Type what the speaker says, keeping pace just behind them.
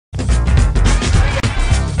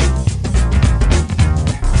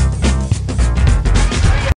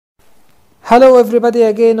Hello everybody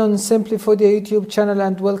again on Simplyfoodea YouTube channel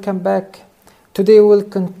and welcome back. Today we'll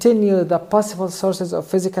continue the possible sources of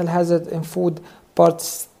physical hazard in food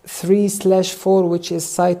parts 3/4, which is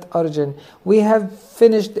site origin. We have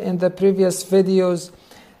finished in the previous videos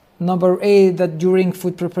number A, that during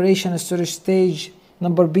food preparation and storage stage,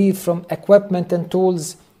 number B from equipment and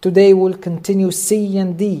tools. Today we'll continue C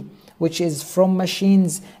and D, which is from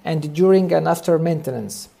machines and during and after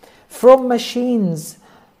maintenance. From machines,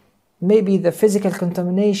 maybe the physical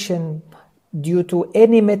contamination due to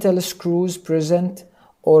any metal screws present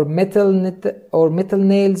or metal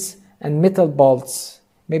nails and metal bolts,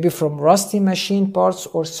 maybe from rusty machine parts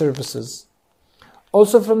or surfaces.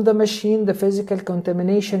 Also from the machine, the physical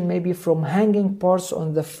contamination may be from hanging parts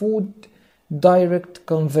on the food direct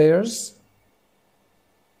conveyors.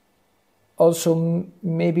 Also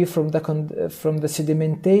maybe from the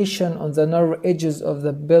sedimentation on the narrow edges of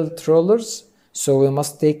the belt rollers, so we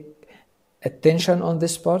must take attention on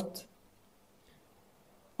this part.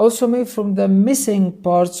 Also maybe from the missing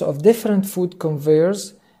parts of different food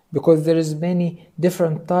conveyors, because there is many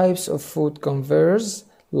different types of food conveyors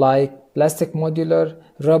like plastic modular,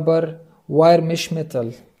 rubber, wire mesh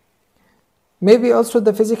metal. Maybe also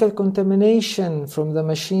the physical contamination from the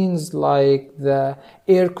machines like the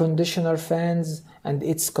air conditioner fans and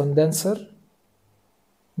its condenser,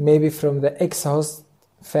 maybe from the exhaust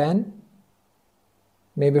fan,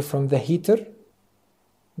 maybe from the heater,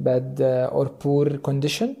 bad or poor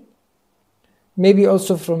condition. Maybe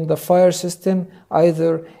also from the fire system,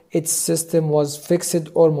 either its system was fixed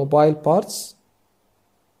or mobile parts.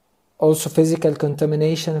 Also physical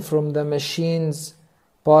contamination from the machines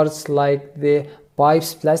parts like the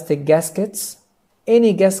pipes, plastic gaskets.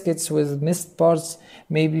 Any gaskets with missed parts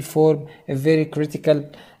may form a very critical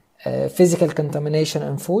physical contamination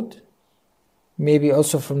in food. Maybe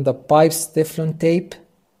also from the pipes, Teflon tape.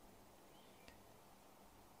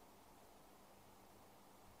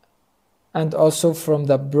 And also from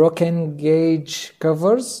the broken gauge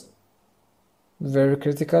covers, very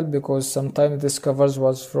critical, because sometimes this covers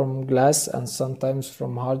was from glass and sometimes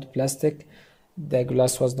from hard plastic. The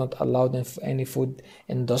glass was not allowed in any food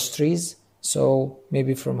industries, so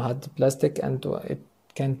maybe from hard plastic and it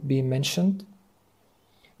can't be mentioned.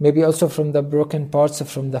 Maybe also from the broken parts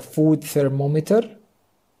from the food thermometer,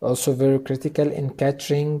 also very critical in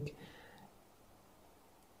catering.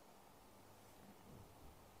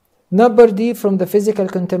 Number D, from the physical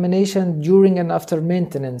contamination during and after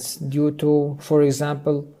maintenance due to, for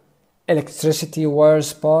example, electricity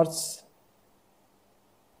wires parts,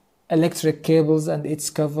 electric cables and its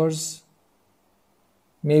covers,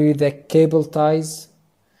 maybe the cable ties.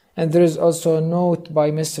 And there is also a note by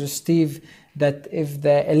Mr. Steve that if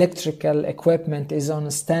the electrical equipment is on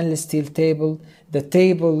a stainless steel table, the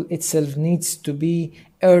table itself needs to be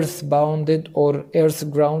earth bounded or earth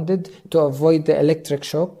grounded to avoid the electric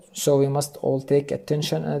shock. So we must all take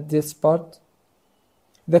attention at this part.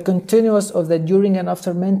 The continuous of the during and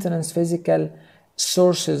after maintenance physical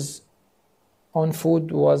sources on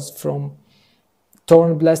food was from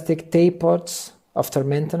torn plastic tape parts after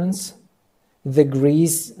maintenance, the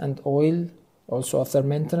grease and oil also after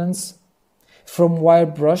maintenance, from wire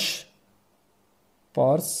brush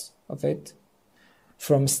parts of it,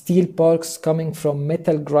 from steel parts coming from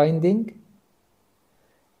metal grinding,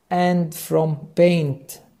 and from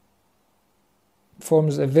paint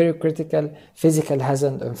forms a very critical physical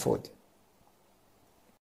hazard in food.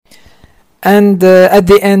 And at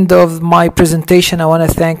the end of my presentation, I want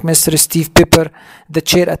to thank Mr. Steve Pipper, the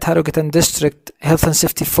chair at Harrogate District Health and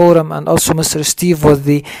Safety Forum, and also Mr. Steve was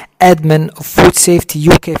the admin of Food Safety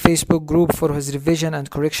UK Facebook group for his revision and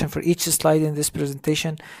correction for each slide in this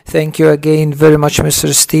presentation. Thank you again very much,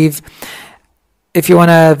 Mr. Steve. If you want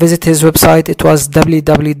to visit his website, it was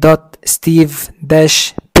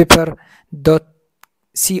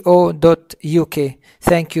www.steve-pipper.co.uk.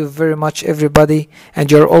 Thank you very much, everybody,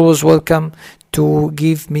 and you're always welcome to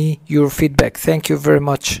give me your feedback. Thank you very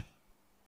much.